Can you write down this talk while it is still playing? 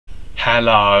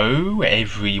Hello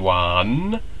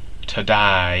everyone,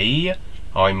 today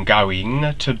I'm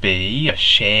going to be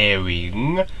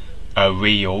sharing a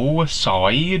real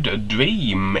side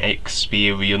dream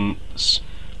experience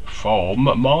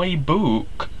from my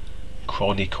book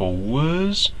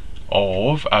Chronicles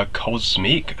of a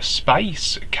Cosmic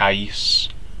Space Case.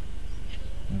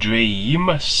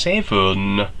 Dream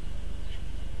 7.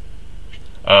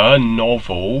 A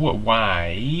novel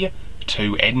way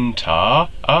to enter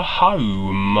a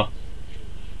home.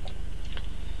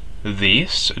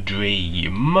 This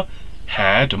dream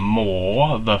had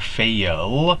more the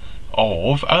feel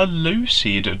of a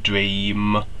lucid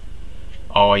dream.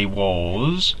 I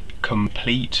was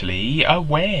completely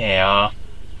aware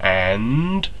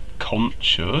and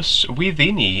conscious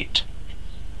within it.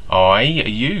 I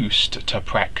used to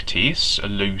practice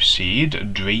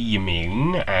lucid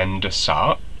dreaming and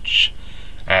such,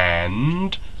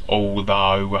 and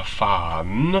although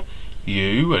fun,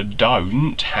 you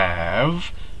don't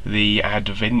have the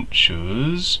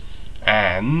adventures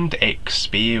and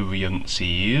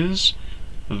experiences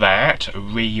that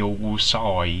real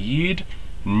side,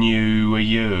 new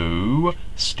you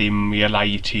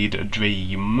stimulated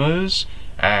dreams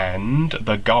and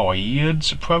the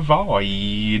guides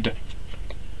provide.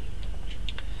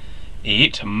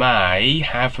 It may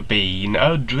have been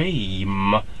a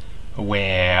dream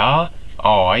where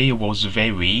I was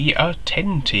very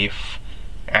attentive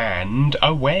and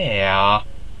aware,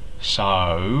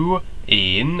 so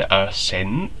in a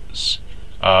sense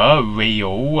a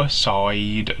real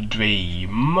side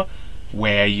dream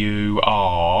where you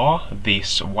are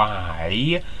this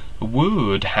way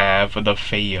would have the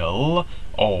feel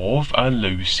of a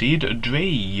lucid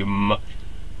dream,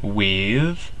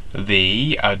 with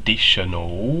the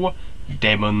additional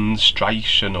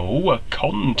demonstrational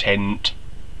content.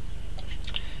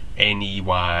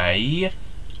 Anyway,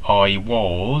 I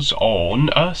was on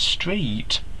a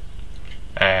street,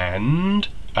 and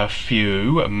a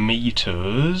few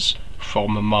meters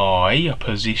from my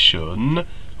position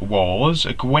was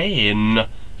Gwen,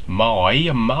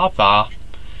 my mother,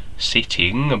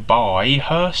 sitting by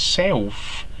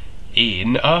herself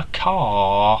in a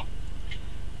car.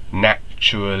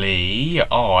 Naturally,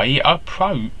 I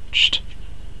approached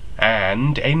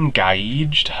and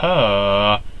engaged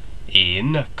her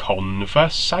in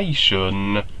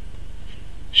conversation.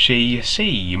 She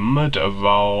seemed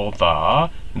rather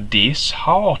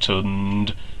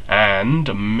disheartened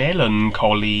and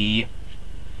melancholy.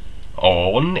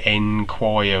 On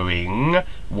enquiring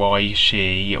why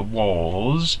she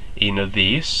was in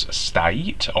this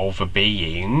state of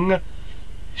being,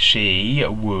 she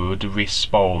would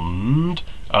respond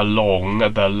along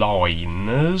the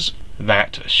lines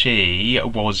that she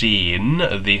was in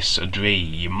this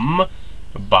dream,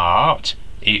 but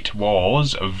it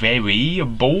was very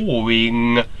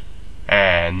boring,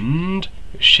 and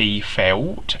she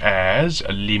felt as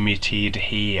limited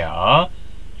here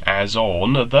as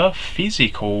on the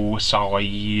physical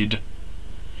side.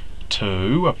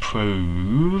 To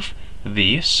prove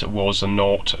this was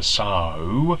not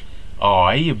so,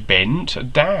 I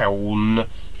bent down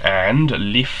and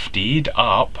lifted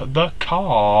up the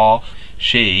car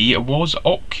she was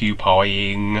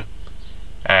occupying,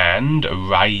 and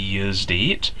raised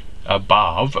it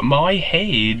above my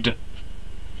head.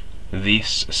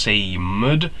 This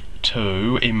seemed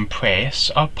to impress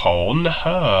upon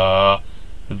her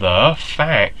the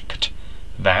fact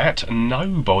that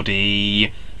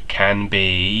nobody can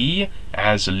be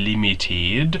as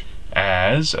limited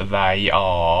as they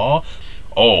are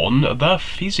on the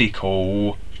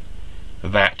physical,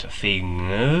 that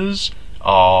things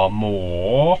are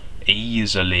more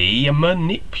easily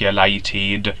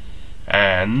manipulated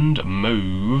and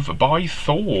move by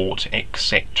thought,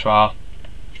 etc.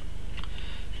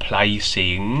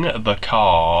 Placing the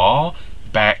car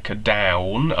back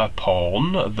down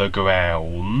upon the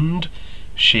ground,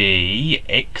 she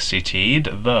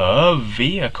exited the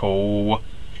vehicle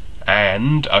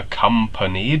and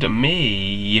accompanied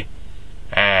me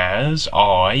as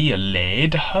I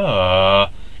led her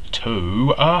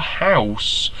to a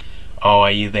house.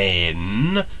 I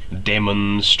then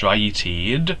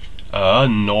demonstrated a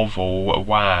novel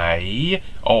way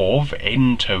of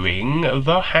entering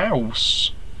the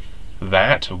house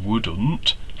that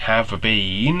wouldn't have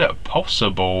been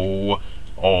possible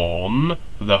on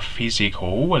the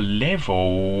physical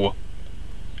level.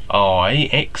 I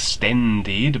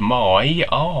extended my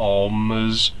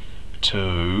arms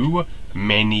to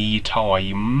many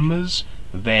times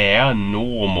their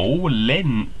normal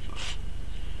length.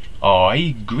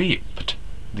 I gripped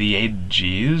the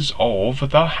edges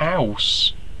of the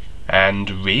house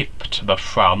and ripped the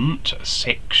front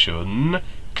section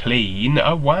clean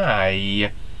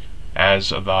away, as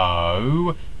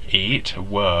though it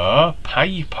were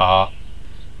paper.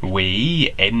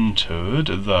 We entered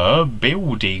the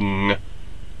building.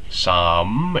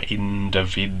 Some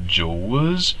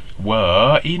individuals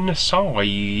were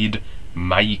inside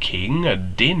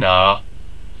making dinner.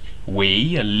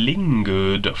 We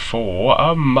lingered for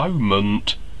a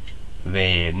moment.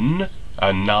 Then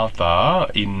another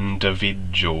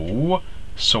individual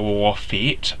saw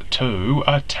fit to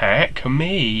attack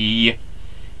me.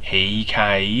 He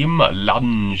came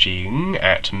lunging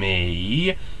at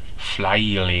me,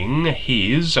 flailing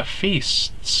his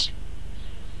fists.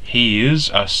 His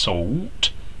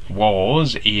assault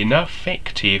was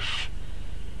ineffective,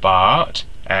 but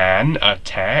an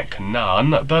attack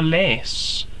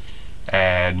nonetheless,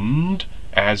 and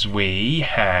as we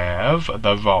have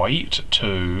the right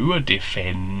to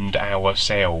defend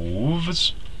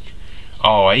ourselves,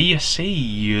 I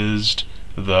seized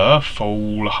the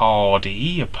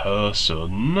foolhardy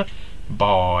person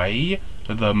by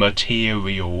the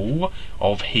material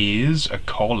of his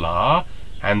collar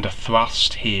and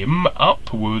thrust him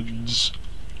upwards,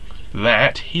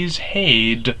 that his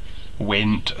head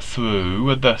went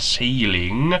through the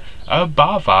ceiling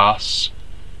above us,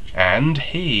 and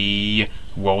he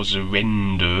was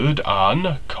rendered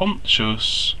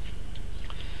unconscious.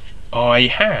 I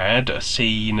had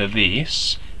seen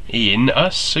this in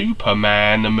a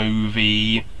Superman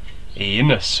movie.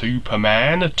 In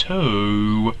Superman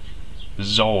 2,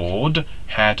 Zod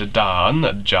had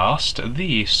done just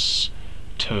this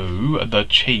to the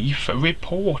chief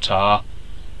reporter,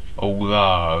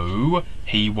 although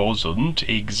he wasn't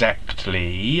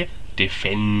exactly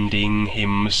defending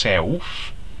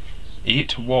himself.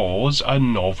 It was a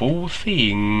novel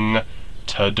thing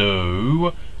to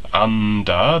do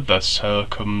under the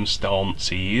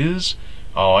circumstances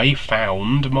I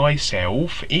found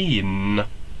myself in.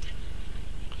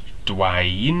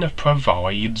 Dwayne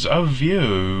provides a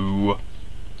view.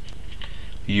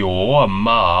 Your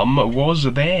mum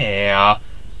was there,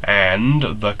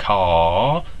 and the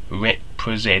car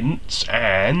represents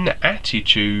an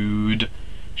attitude.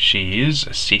 She's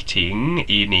sitting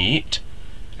in it,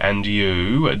 and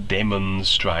you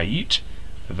demonstrate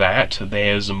that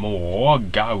there's more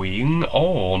going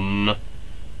on.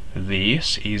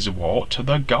 This is what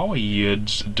the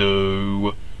guides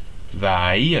do.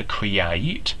 They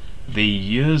create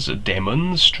these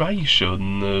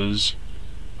demonstrations,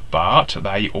 but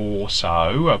they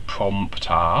also prompt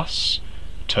us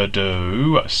to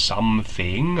do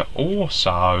something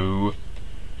also,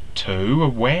 to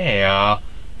where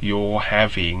you're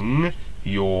having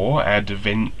your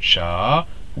adventure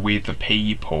with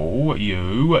people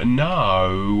you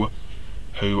know,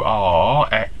 who are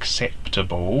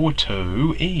acceptable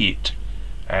to it,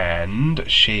 and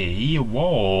she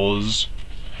was.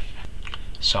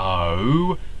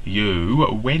 So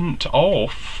you went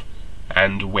off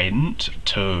and went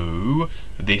to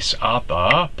this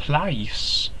other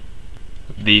place.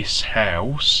 This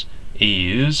house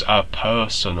is a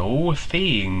personal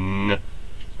thing.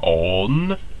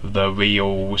 On the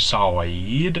real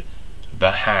side,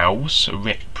 the house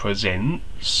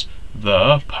represents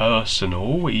the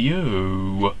personal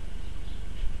you.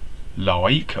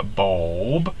 Like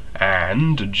Bob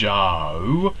and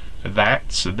Joe,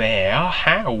 that's their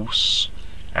house,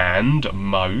 and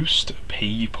most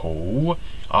people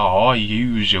are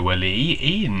usually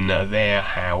in their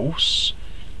house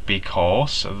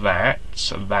because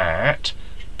that's that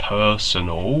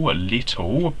personal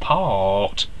little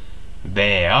part,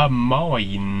 their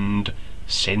mind,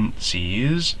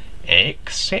 senses,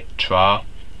 etc.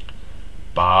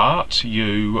 But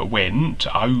you went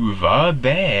over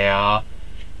there,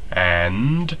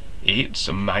 and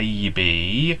it's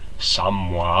maybe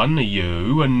someone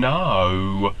you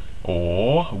know,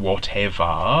 or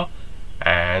whatever,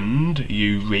 and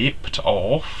you ripped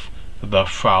off the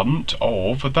front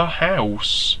of the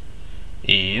house.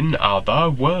 In other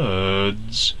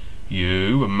words,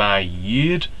 you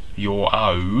made your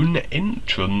own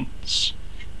entrance.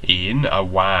 In a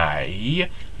way,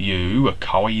 you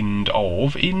kind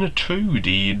of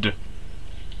intruded.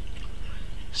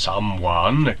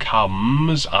 Someone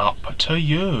comes up to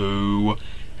you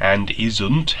and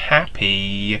isn't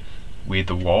happy with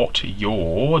what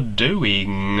you're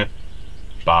doing,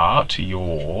 but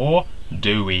you're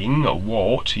doing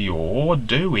what you're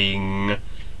doing,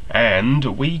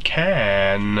 and we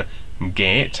can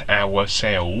get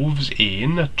ourselves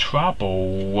in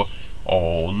trouble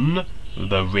on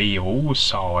the real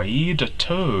side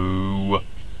too.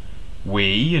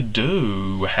 We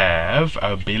do have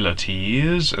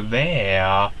abilities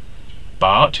there,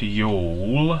 but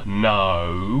you'll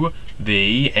know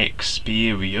the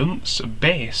experience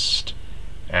best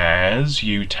as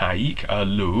you take a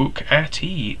look at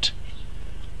it.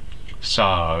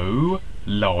 So,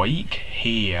 like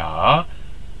here,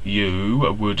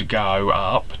 you would go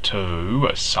up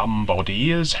to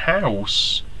somebody's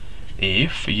house,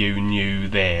 if you knew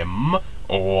them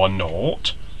or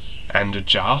not, and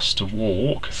just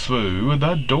walk through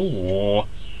the door.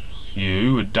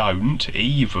 You don't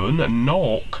even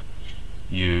knock.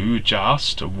 You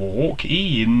just walk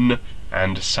in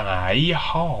and say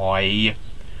hi.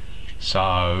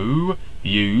 So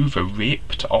you've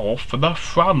ripped off the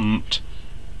front,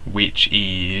 which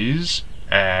is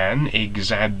an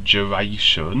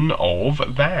exaggeration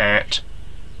of that.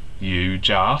 You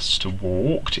just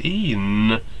walked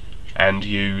in, and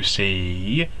you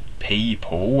see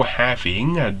people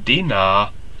having dinner,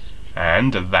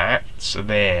 and that's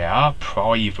their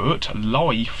private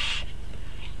life.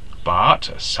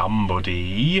 But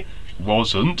somebody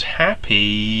wasn't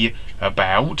happy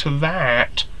about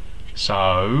that,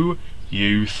 so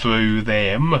you threw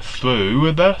them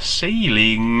through the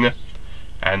ceiling,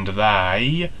 and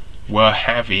they were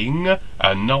having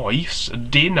a nice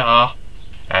dinner.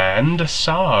 And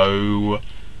so,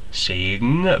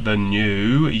 sing the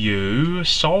new you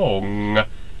song,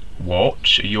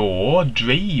 watch your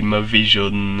dream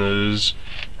visions,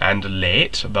 and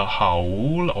let the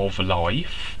whole of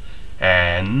life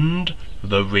and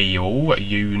the real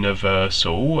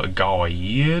universal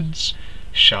guides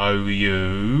show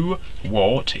you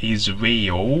what is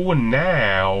real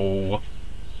now.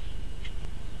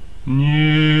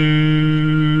 New